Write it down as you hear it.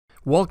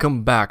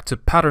Welcome back to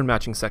Pattern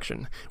Matching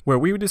section, where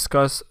we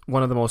discuss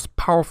one of the most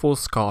powerful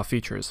Scala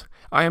features.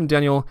 I am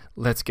Daniel,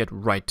 let's get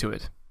right to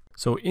it.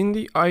 So in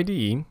the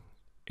IDE,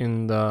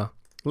 in the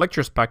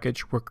lectures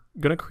package, we're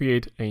going to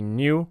create a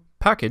new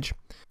package,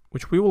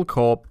 which we will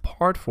call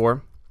part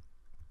 4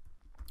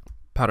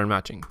 pattern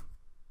matching.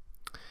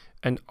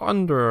 And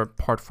under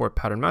part 4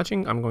 pattern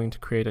matching, I'm going to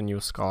create a new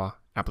Scala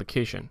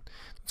application.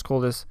 Let's call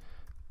this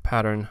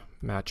pattern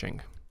matching.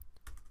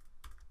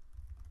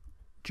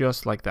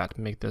 Just like that,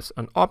 make this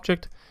an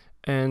object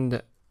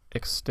and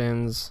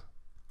extends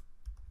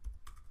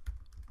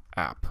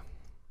app.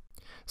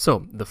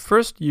 So the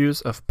first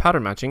use of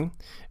pattern matching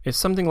is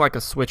something like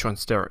a switch on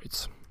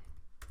steroids.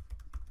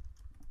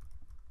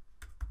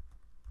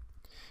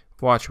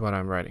 Watch what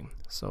I'm writing.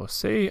 So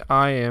say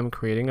I am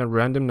creating a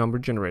random number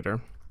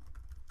generator,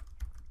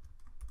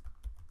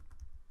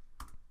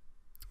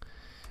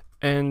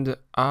 and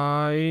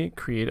I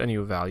create a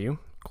new value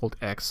called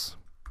x,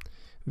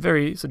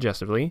 very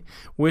suggestively,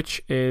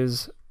 which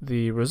is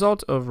the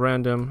result of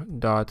random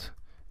dot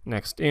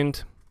next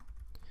int.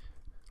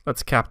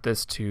 Let's cap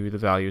this to the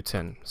value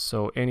 10.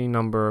 So any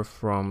number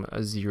from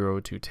 0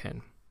 to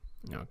 10.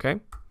 Okay.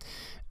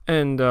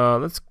 And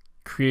let's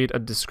create a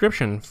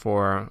description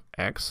for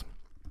x,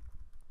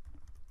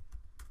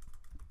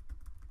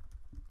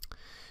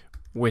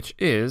 which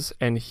is,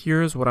 and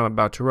here's what I'm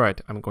about to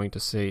write. I'm going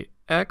to say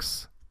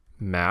x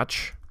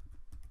match.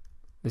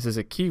 This is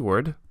a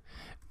keyword.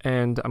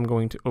 And I'm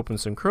going to open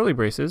some curly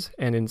braces,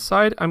 and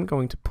inside I'm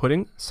going to put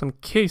in some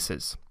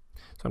cases.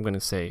 So I'm going to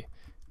say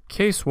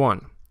case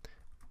 1,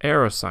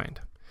 arrow sign,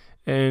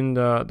 and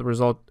the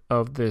result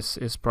of this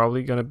is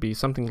probably going to be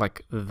something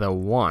like the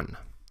 1.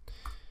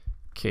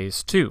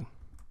 Case 2,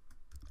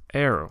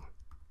 arrow.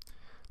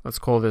 Let's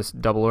call this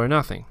double or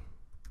nothing.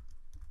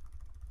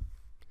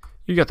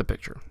 You get the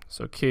picture.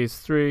 So case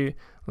 3,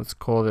 let's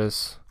call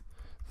this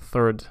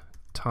third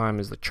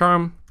time is the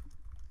charm.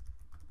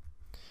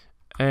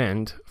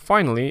 And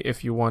finally,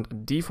 if you want a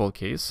default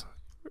case,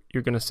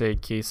 you're going to say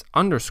case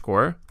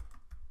underscore,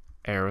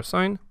 arrow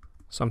sign,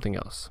 something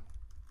else.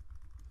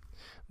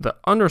 The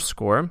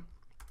underscore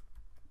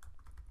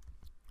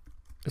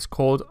is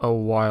called a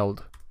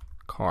wild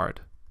card,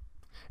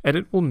 and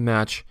it will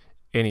match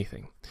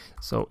anything.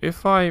 So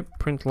if I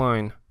print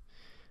line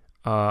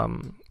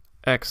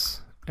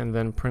x and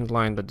then print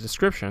line the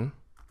description,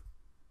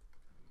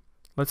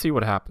 let's see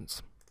what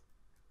happens.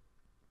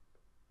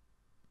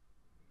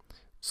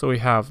 So we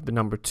have the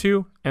number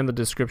 2 and the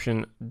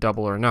description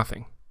double or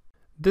nothing.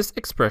 This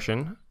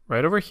expression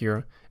right over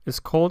here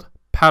is called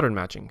pattern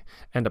matching,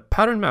 and a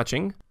pattern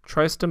matching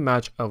tries to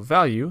match a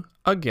value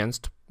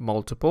against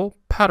multiple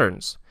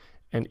patterns,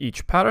 and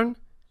each pattern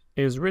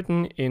is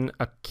written in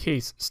a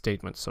case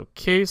statement. So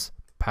case,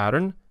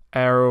 pattern,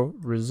 arrow,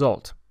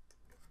 result.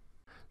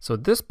 So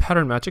this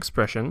pattern match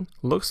expression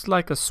looks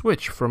like a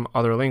switch from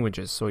other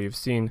languages. So you've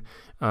seen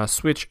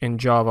switch in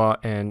Java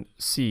and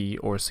C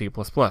or C++.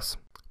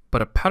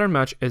 But a pattern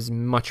match is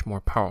much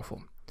more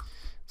powerful.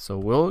 So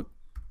we're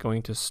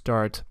going to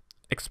start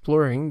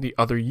exploring the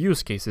other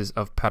use cases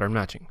of pattern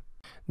matching.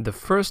 The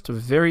first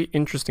very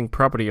interesting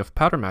property of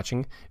pattern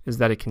matching is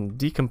that it can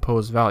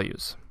decompose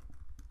values,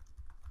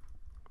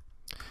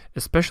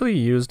 especially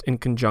used in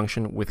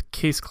conjunction with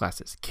case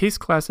classes. Case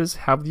classes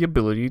have the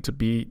ability to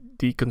be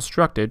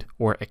deconstructed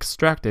or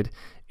extracted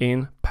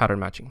in pattern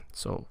matching.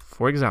 So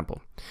for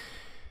example,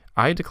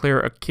 I declare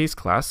a case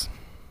class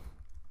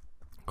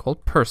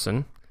called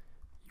person,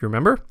 you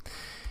remember?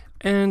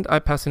 And I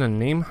pass in a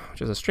name,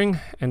 which is a string,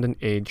 and an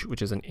age,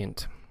 which is an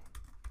int.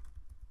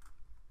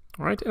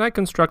 All right, and I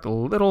construct a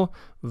little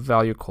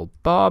value called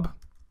Bob,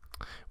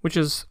 which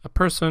is a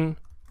person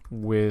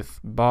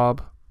with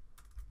Bob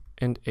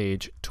and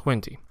age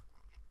 20.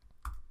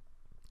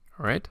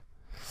 All right,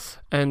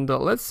 and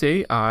let's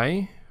say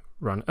I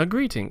run a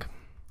greeting.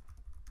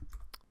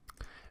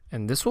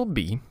 And this will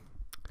be,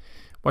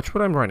 watch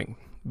what I'm writing,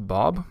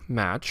 Bob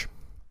match,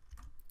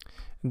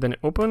 and then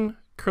open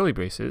curly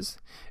braces,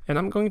 and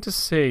I'm going to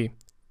say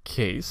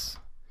case,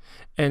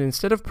 and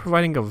instead of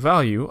providing a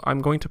value, I'm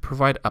going to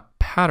provide a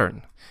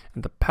pattern,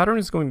 and the pattern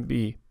is going to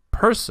be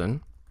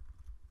person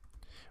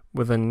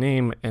with a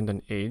name and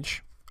an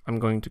age. I'm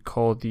going to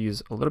call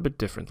these a little bit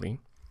differently,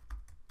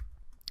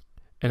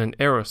 and an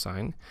arrow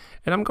sign,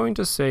 and I'm going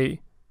to say,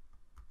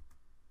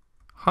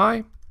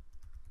 hi,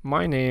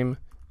 my name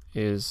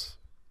is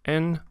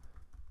N,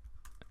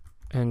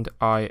 and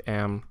I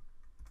am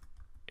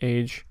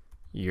age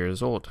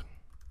years old.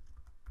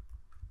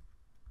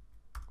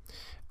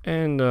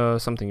 And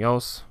something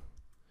else,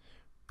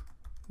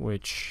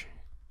 which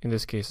in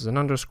this case is an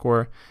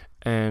underscore,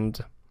 and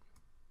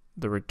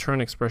the return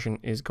expression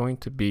is going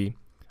to be,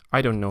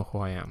 I don't know who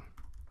I am.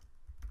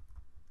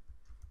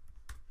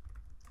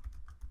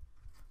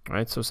 All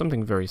right, so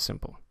something very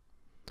simple.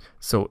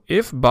 So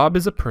if Bob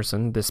is a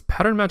person, this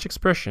pattern match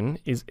expression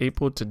is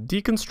able to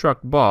deconstruct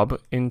Bob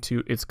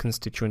into its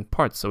constituent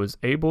parts. So it's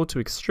able to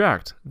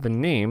extract the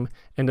name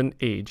and an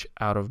age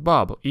out of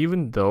Bob,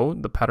 even though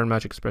the pattern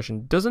match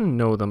expression doesn't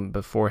know them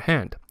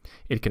beforehand.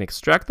 It can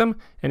extract them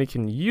and it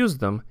can use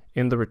them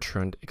in the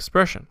returned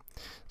expression.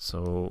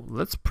 So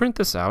let's print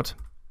this out.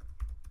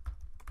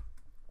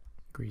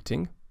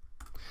 Greeting.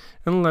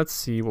 And let's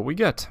see what we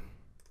get.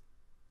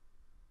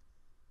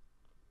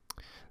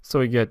 So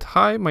we get,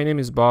 hi, my name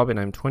is Bob and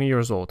I'm 20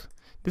 years old.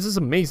 This is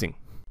amazing.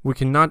 We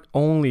can not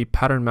only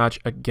pattern match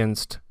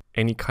against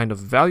any kind of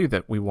value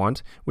that we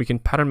want, we can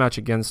pattern match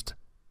against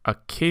a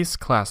case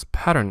class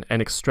pattern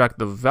and extract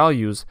the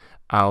values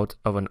out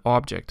of an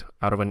object,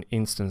 out of an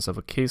instance of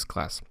a case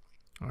class.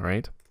 All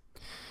right.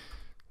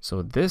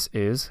 So this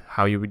is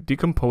how you would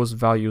decompose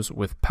values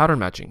with pattern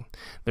matching.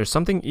 There's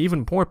something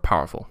even more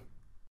powerful.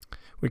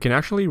 We can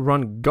actually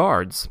run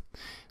guards.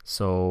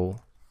 So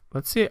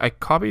let's say I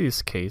copy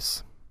this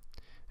case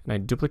and I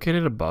duplicate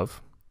it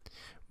above,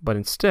 but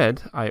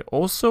instead I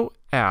also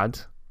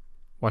add,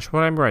 watch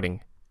what I'm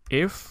writing,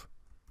 if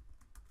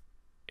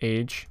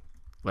age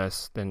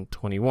less than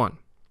 21.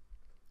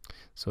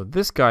 So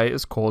this guy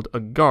is called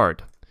a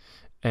guard,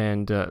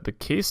 and the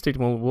case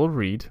statement will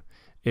read,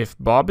 if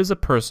Bob is a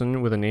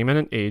person with a name and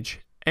an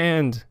age,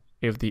 and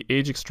if the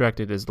age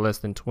extracted is less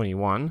than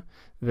 21,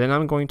 then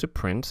I'm going to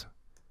print,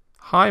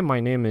 hi,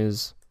 my name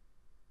is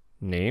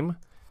name,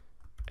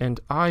 and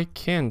I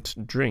can't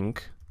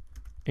drink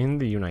in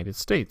the United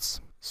States.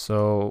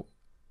 So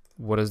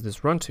what does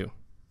this run to?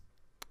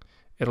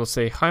 It'll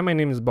say, hi, my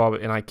name is Bob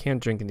and I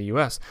can't drink in the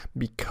US,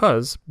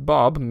 because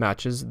Bob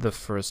matches the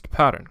first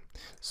pattern.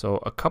 So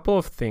a couple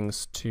of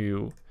things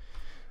to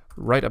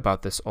write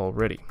about this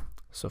already.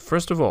 So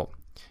first of all,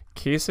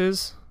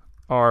 cases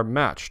are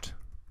matched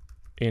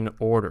in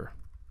order.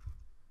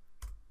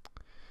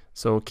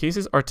 So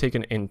cases are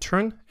taken in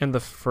turn, and the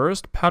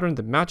first pattern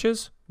that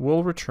matches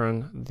will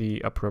return the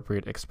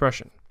appropriate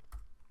expression.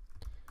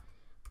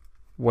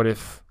 What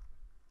if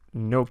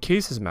no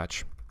cases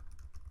match?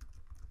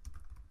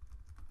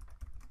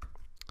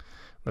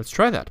 Let's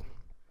try that.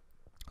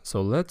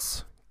 So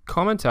let's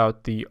comment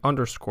out the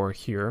underscore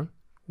here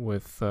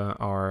with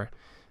our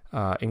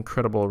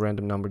incredible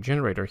random number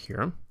generator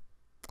here.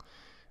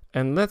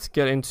 And let's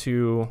get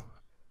into,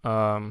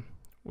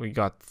 we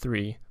got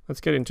 3.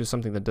 Let's get into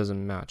something that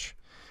doesn't match.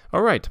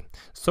 All right,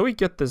 so we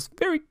get this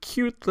very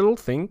cute little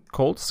thing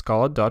called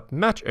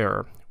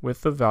Scala.matchError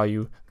with the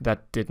value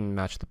that didn't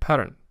match the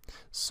pattern.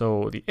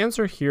 So the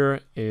answer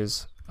here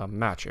is a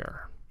match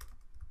error.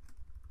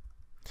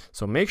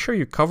 So make sure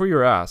you cover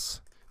your ass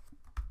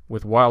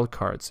with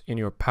wildcards in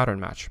your pattern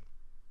match.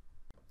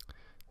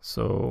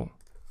 So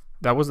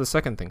that was the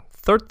second thing.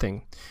 Third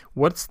thing,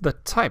 what's the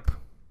type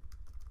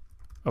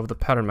of the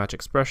pattern match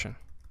expression?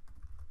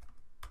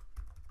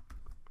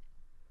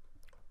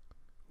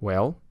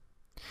 Well,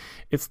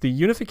 it's the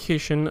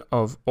unification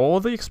of all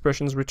the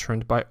expressions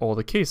returned by all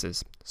the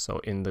cases. So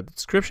in the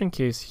description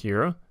case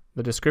here,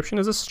 the description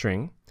is a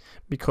string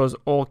because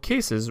all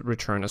cases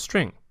return a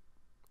string.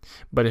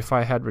 But if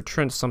I had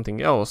returned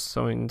something else,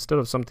 so instead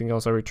of something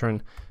else I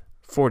return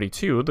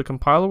 42, the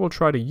compiler will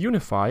try to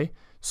unify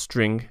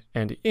string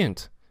and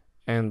int.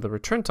 And the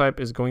return type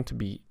is going to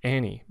be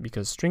any,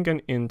 because string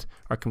and int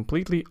are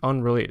completely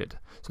unrelated.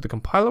 So the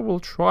compiler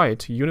will try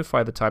to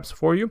unify the types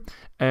for you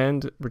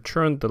and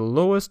return the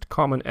lowest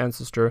common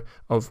ancestor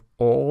of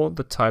all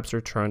the types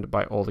returned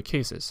by all the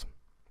cases.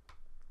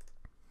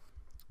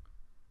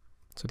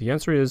 So the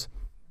answer is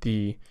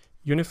the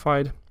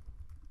unified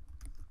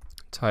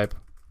type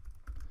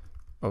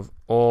of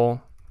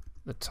all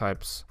the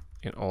types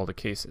in all the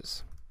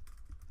cases.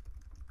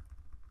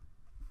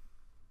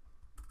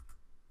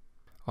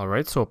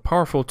 Alright, so a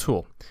powerful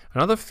tool.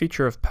 Another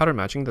feature of pattern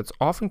matching that's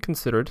often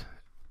considered,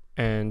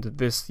 and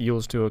this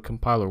yields to a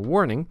compiler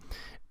warning,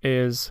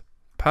 is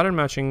pattern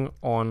matching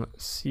on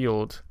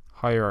sealed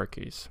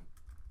hierarchies.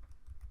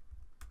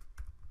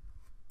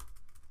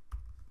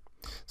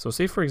 So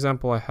say for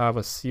example I have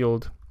a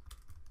sealed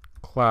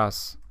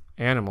class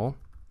animal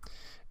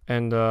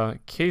and a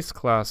case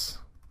class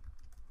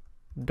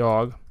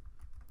dog,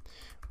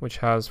 which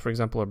has for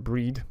example a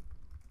breed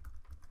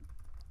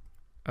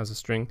as a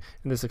string,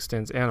 and this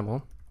extends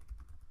animal,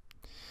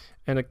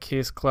 and a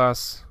case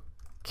class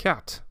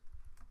cat,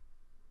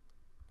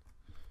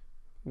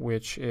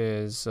 which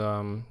is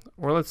or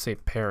let's say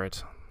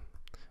parrot.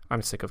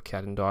 I'm sick of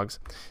cat and dogs.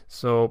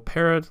 So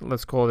parrot,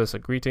 let's call this a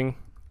greeting.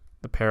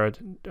 The parrot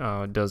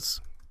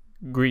does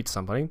greet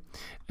somebody,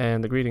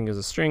 and the greeting is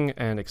a string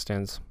and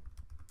extends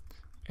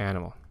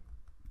animal.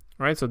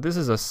 All right, so this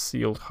is a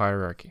sealed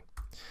hierarchy.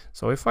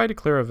 So if I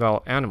declare a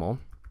val animal,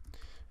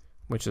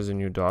 which is a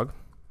new dog,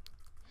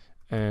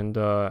 and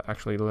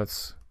actually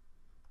let's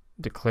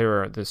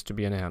declare this to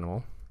be an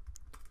animal,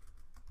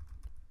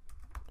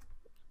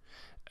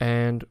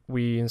 and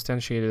we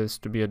instantiate this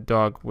to be a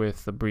dog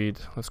with the breed,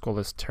 let's call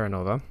this Terra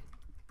Nova.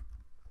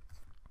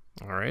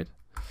 All right,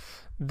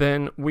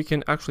 then we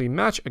can actually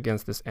match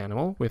against this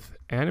animal with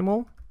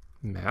animal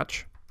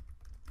match,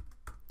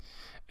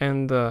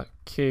 and the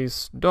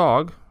case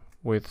dog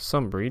with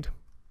some breed.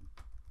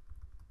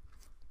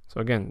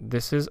 So again,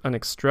 this is an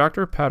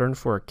extractor pattern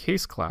for a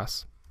case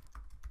class.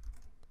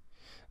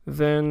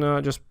 Then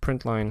just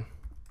print line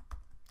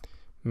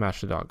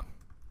match the dog.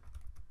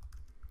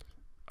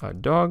 A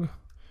dog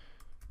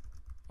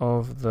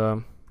of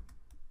the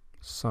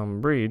some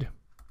breed.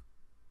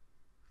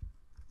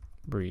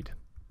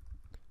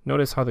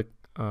 Notice how the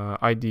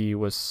ID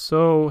was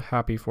so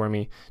happy for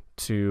me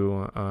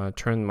to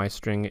turn my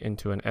string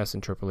into an S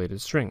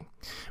interpolated string.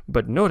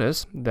 But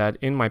notice that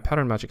in my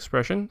pattern match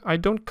expression, I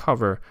don't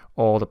cover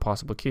all the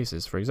possible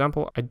cases. For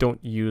example, I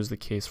don't use the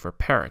case for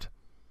parrot.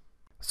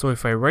 So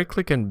if I right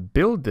click and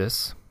build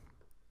this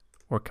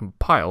or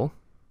compile,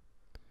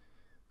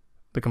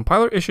 the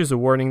compiler issues a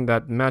warning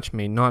that match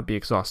may not be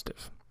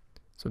exhaustive.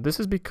 So this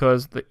is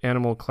because the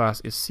animal class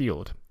is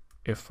sealed.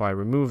 If I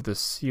remove the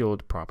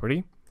sealed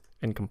property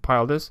and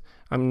compile this,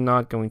 I'm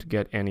not going to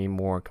get any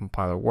more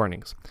compiler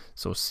warnings.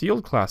 So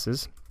sealed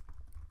classes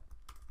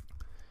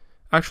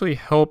actually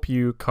help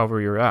you cover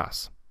your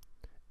ass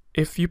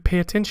if you pay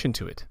attention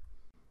to it.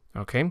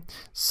 Okay,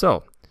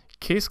 so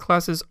case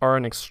classes are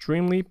an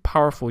extremely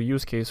powerful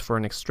use case for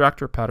an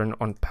extractor pattern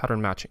on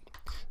pattern matching,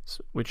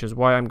 which is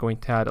why I'm going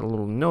to add a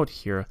little note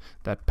here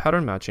that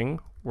pattern matching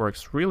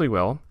works really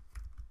well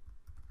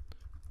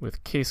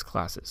with case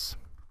classes.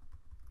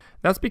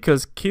 That's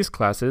because case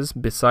classes,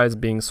 besides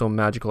being so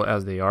magical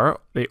as they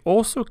are, they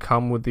also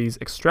come with these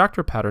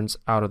extractor patterns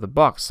out of the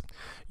box.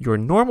 Your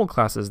normal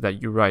classes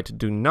that you write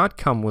do not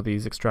come with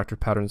these extractor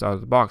patterns out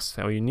of the box,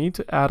 so you need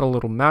to add a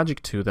little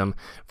magic to them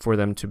for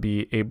them to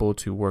be able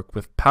to work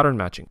with pattern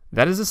matching.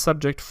 That is a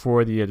subject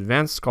for the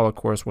advanced Scala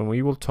course when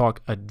we will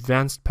talk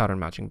advanced pattern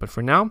matching, but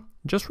for now,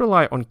 just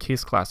rely on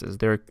case classes.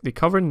 They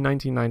cover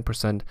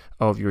 99%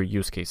 of your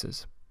use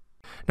cases.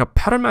 Now,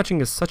 pattern matching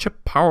is such a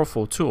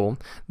powerful tool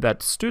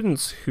that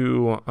students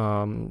who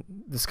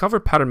discover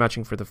pattern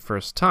matching for the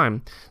first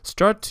time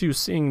start to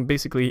seeing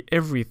basically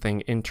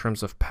everything in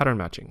terms of pattern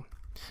matching.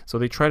 So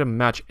they try to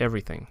match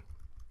everything.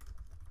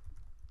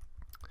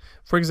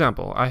 For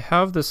example, I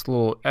have this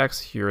little X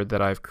here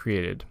that I've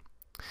created,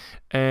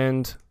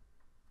 and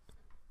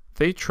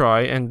they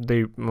try and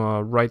they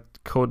write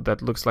code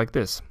that looks like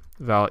this.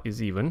 Val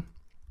is even.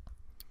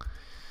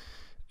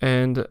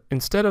 And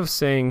instead of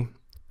saying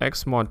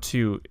x mod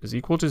 2 is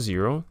equal to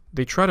 0,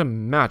 they try to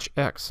match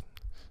x.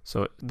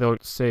 So they'll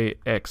say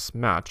x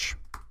match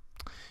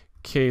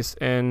case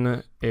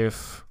n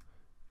if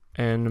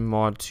n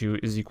mod 2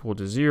 is equal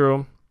to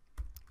 0,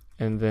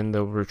 and then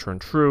they'll return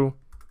true,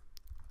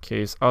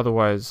 case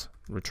otherwise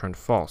return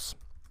false.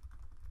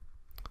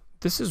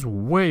 This is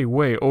way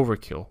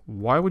overkill.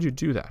 Why would you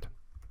do that?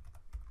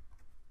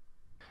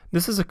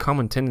 This is a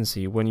common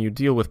tendency when you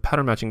deal with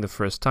pattern matching the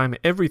first time.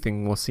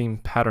 Everything will seem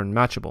pattern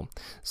matchable.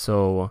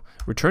 So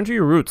return to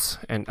your roots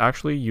and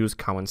actually use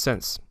common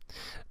sense.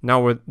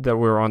 Now that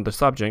we're on the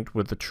subject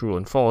with the true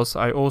and false,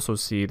 I also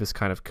see this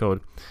kind of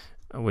code,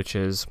 which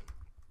is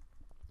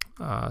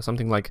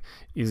something like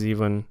is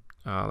even,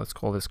 let's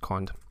call this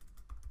cond.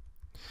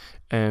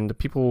 And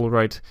people will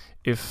write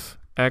if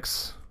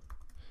x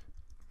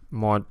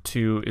mod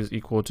 2 is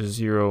equal to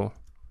 0,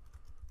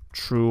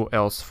 true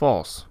else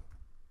false.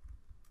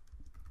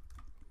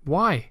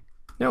 Why?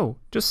 No,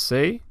 just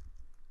say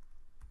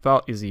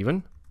val is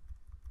even,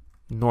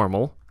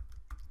 normal,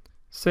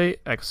 say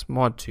x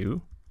mod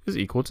 2 is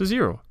equal to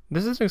 0.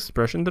 This is an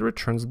expression that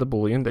returns the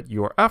boolean that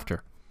you are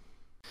after.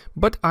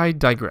 But I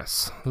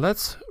digress.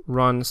 Let's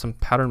run some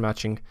pattern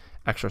matching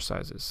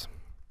exercises.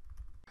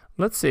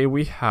 Let's say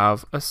we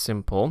have a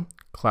simple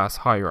class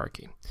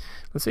hierarchy.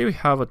 Let's say we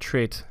have a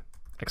trait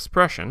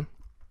expression,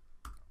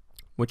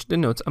 which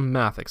denotes a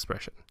math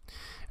expression.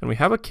 And we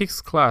have a case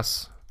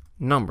class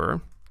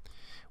number,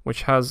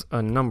 which has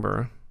a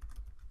number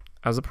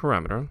as a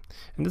parameter,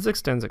 and this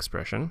extends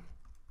expression.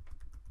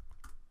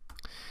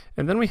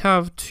 And then we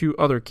have two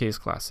other case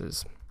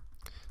classes,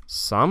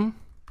 sum,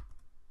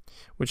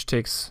 which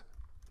takes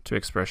two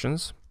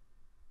expressions,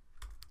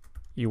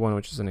 e1,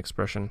 which is an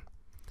expression,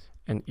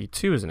 and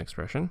e2 is an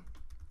expression,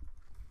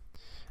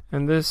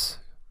 and this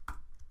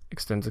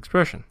extends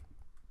expression.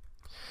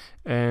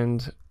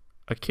 And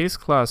a case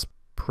class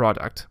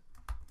product,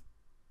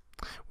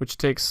 which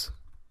takes,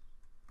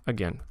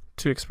 again,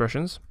 two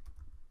expressions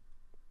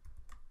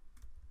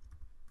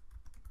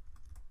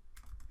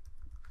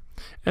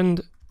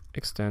and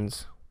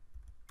extends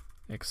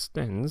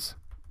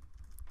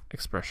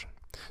expression.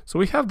 So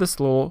we have this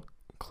little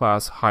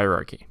class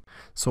hierarchy.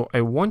 So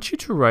I want you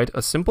to write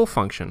a simple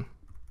function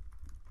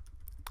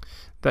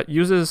that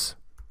uses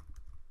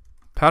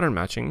pattern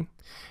matching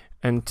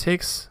and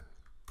takes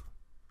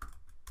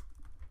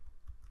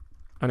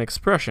an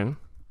expression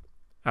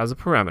as a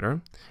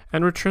parameter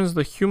and returns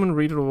the human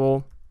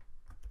readable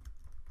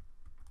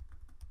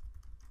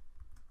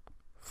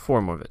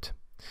form of it.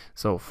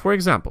 So for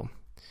example,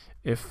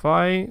 if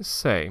I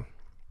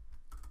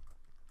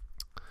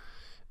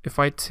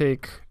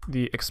take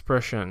the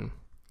expression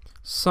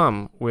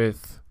sum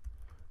with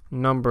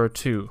number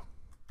 2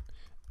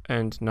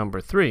 and number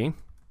 3,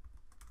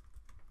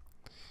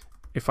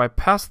 if I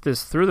pass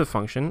this through the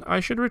function, I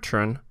should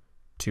return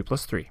 2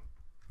 plus 3.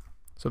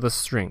 So the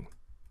string.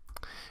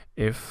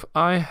 If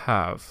I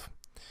have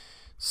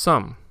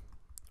sum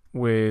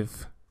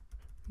with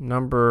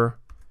number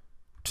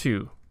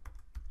 2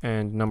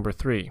 and number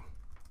 3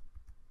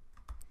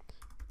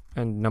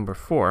 and number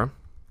 4,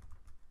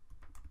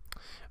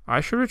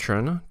 I should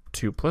return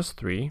 2 plus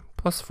 3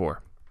 plus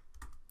 4.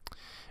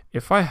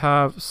 If I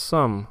have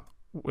sum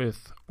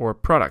with, or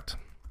product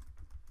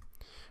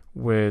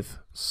with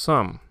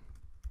sum,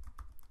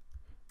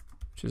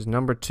 which is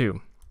number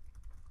 2,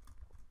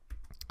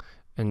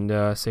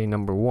 and say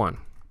number 1,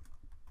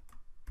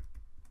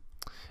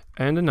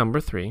 and a number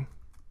 3,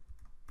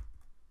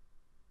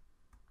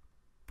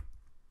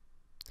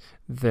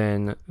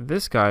 then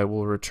this guy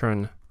will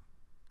return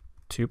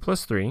 2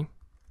 plus 3,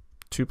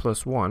 2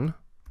 plus 1,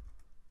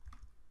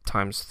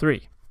 times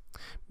 3,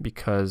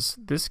 because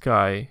this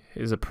guy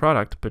is a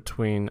product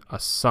between a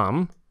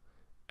sum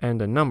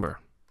and a number.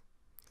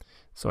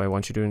 So I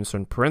want you to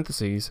insert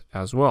parentheses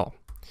as well.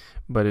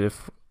 But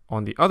if,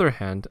 on the other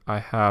hand, I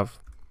have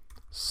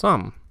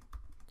sum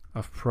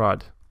of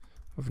prod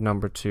of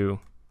number 2,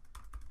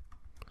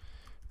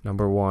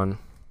 number 1,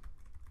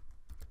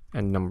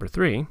 and number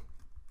 3,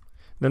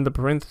 then the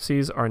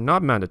parentheses are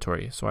not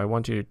mandatory. So I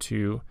want you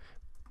to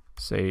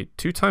say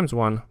 2 times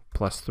 1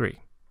 plus 3.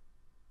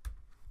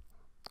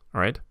 All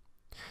right,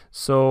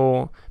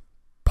 so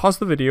pause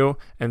the video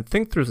and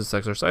think through this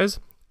exercise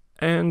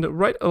and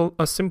write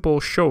a simple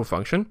show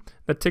function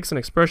that takes an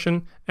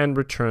expression and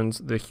returns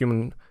the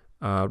human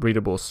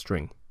readable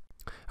string.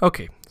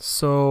 Okay,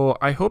 so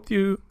I hope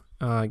you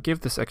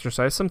give this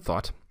exercise some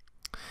thought.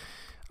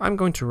 I'm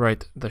going to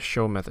write the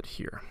show method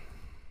here.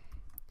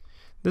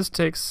 This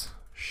takes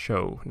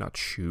show, not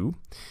shoe.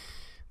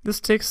 This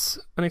takes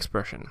an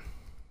expression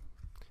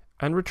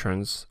and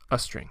returns a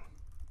string.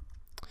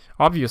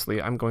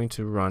 Obviously, I'm going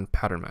to run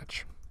pattern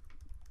match.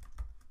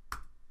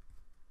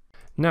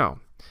 Now,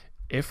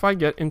 if I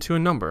get into a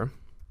number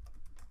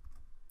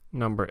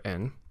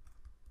n,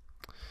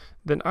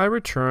 then I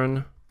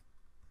return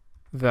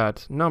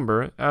that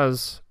number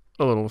as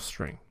a little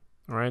string.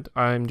 All right,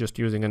 I'm just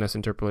using an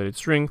S-interpolated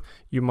string.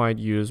 You might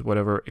use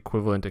whatever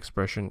equivalent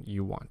expression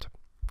you want.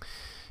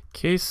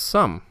 Case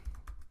sum.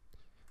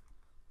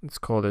 Let's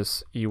call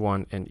this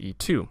E1 and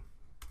E2.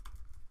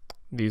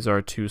 These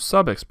are two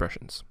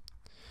sub-expressions.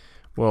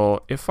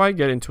 Well, if I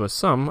get into a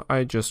sum,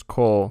 I just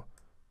call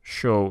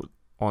show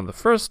on the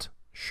first,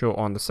 show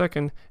on the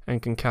second,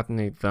 and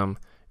concatenate them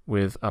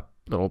with a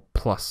little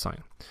plus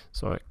sign.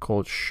 So I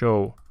call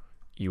show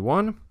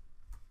E1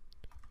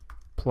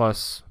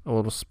 plus a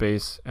little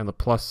space and the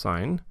plus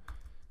sign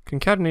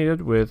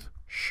concatenated with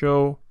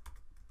show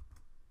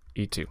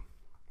E2.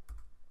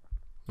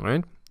 All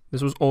right,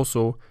 this was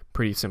also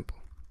pretty simple.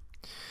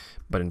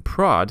 But in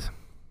prod,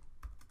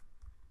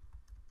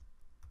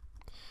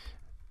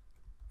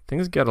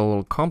 things get a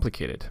little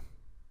complicated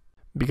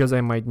because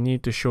I might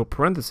need to show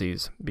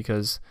parentheses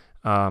because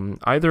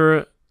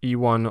either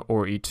E1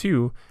 or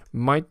E2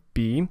 might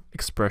be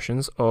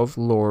expressions of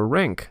lower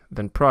rank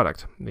than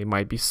product. They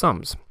might be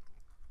sums.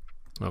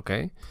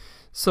 Okay,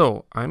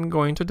 so I'm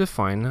going to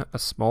define a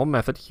small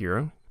method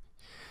here.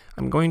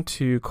 I'm going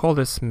to call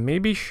this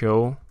maybe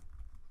show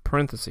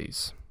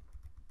parentheses,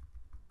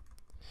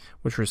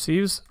 which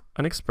receives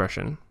an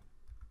expression.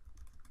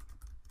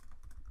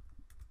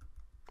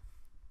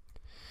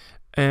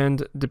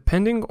 And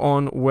depending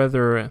on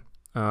whether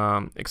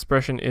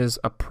expression is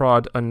a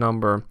prod, a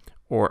number,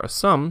 or a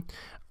sum,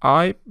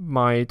 I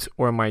might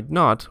or might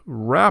not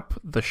wrap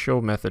the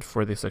show method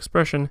for this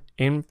expression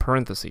in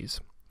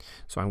parentheses.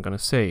 So I'm going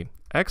to say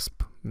exp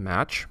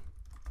match.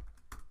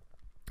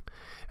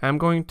 I'm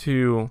going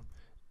to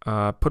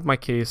put my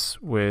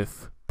case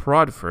with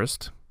prod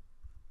first.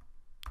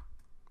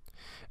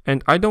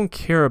 And I don't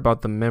care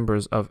about the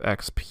members of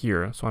exp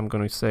here, so I'm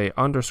going to say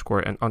underscore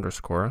and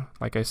underscore.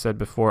 Like I said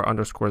before,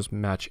 underscores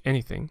match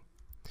anything.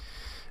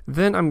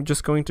 Then I'm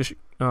just going to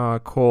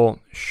call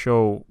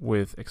show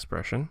with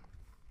expression.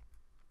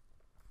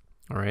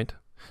 All right,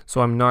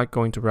 so I'm not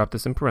going to wrap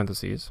this in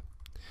parentheses.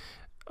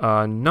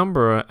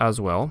 Number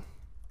as well.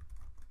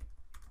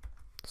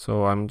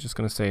 So I'm just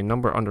going to say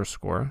number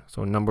underscore,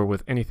 so number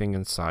with anything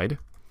inside.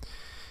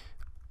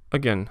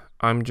 Again,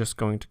 I'm just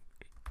going to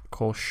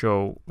call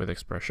show with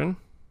expression.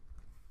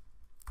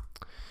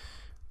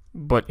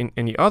 But in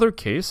any other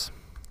case,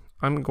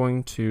 I'm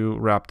going to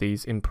wrap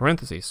these in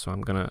parentheses. So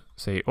I'm going to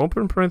say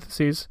open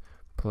parentheses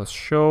plus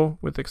show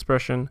with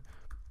expression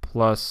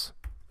plus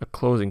a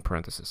closing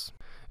parenthesis.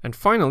 And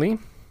finally,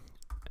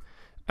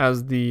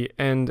 as the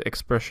end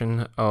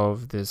expression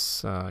of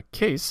this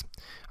case,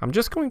 I'm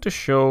just going to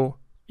show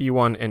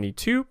E1 and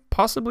E2,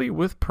 possibly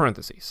with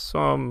parentheses. So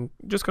I'm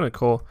just going to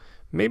call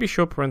maybe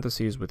show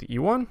parentheses with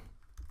E1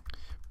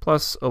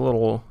 plus a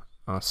little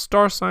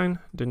star sign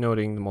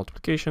denoting the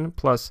multiplication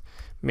plus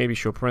maybe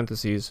show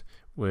parentheses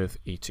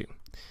with E2.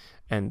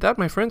 And that,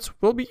 my friends,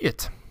 will be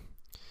it.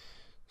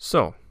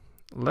 So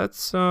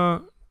let's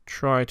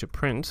try to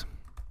print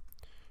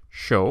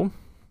show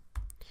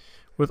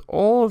with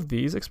all of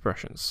these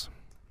expressions.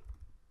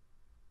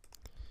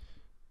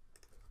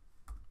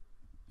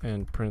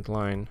 and print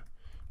line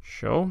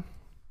show,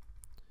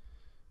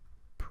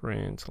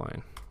 print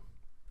line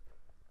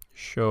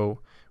show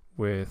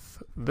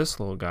with this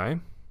little guy.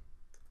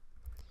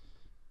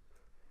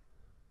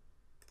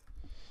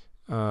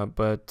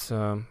 But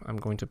I'm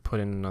going to put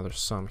in another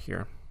sum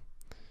here.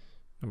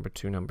 Number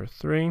 2, number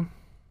 3.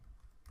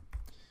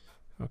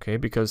 Okay,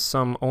 because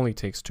sum only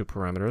takes 2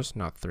 parameters,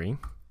 not 3.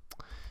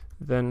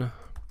 Then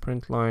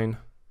print line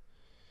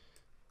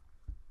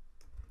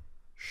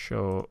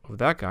show of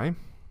that guy.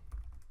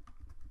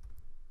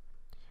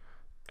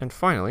 And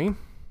finally,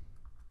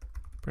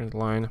 print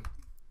line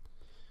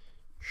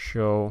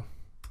show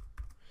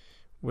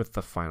with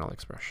the final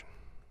expression.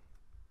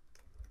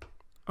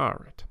 All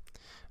right,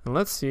 and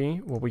let's see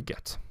what we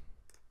get.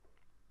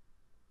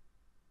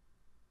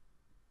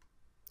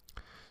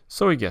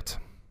 So we get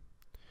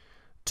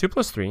 2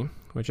 plus 3,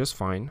 which is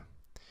fine.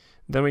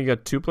 Then we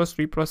get 2 plus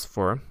 3 plus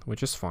 4,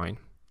 which is fine.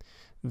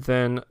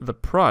 Then the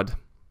prod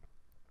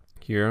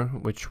here,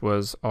 which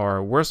was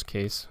our worst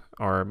case,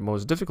 our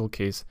most difficult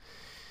case,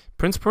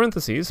 prints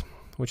parentheses,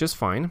 which is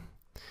fine.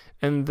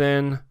 And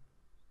then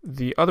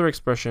the other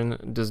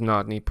expression does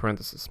not need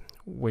parentheses,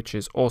 which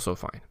is also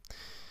fine.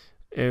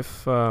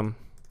 If I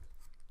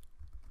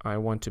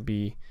want to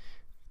be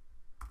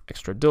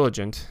extra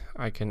diligent,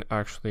 I can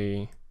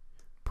actually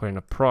put in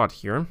a prod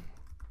here,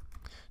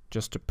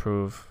 just to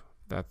prove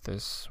that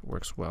this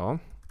works well.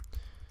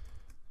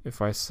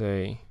 If I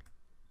say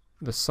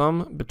the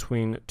sum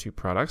between 2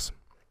 products,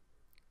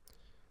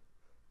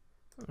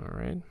 all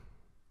right,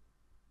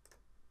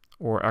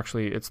 or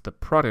actually it's the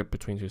product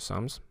between 2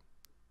 sums.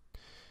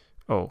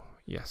 Oh,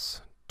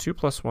 yes, 2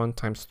 plus 1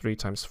 times 3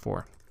 times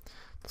 4.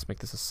 Let's make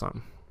this a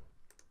sum.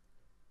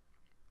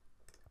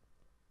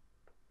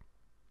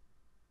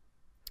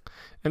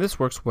 And this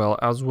works well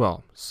as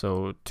well.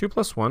 So 2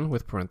 plus 1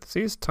 with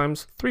parentheses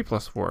times 3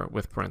 plus 4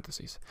 with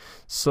parentheses.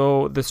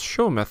 So this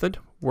show method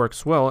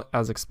works well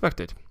as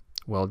expected.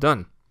 Well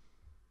done.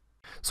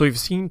 So you've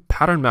seen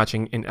pattern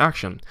matching in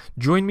action.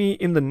 Join me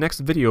in the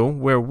next video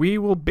where we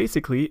will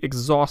basically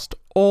exhaust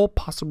all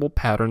possible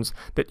patterns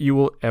that you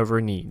will ever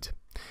need.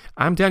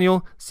 I'm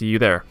Daniel. See you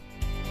there.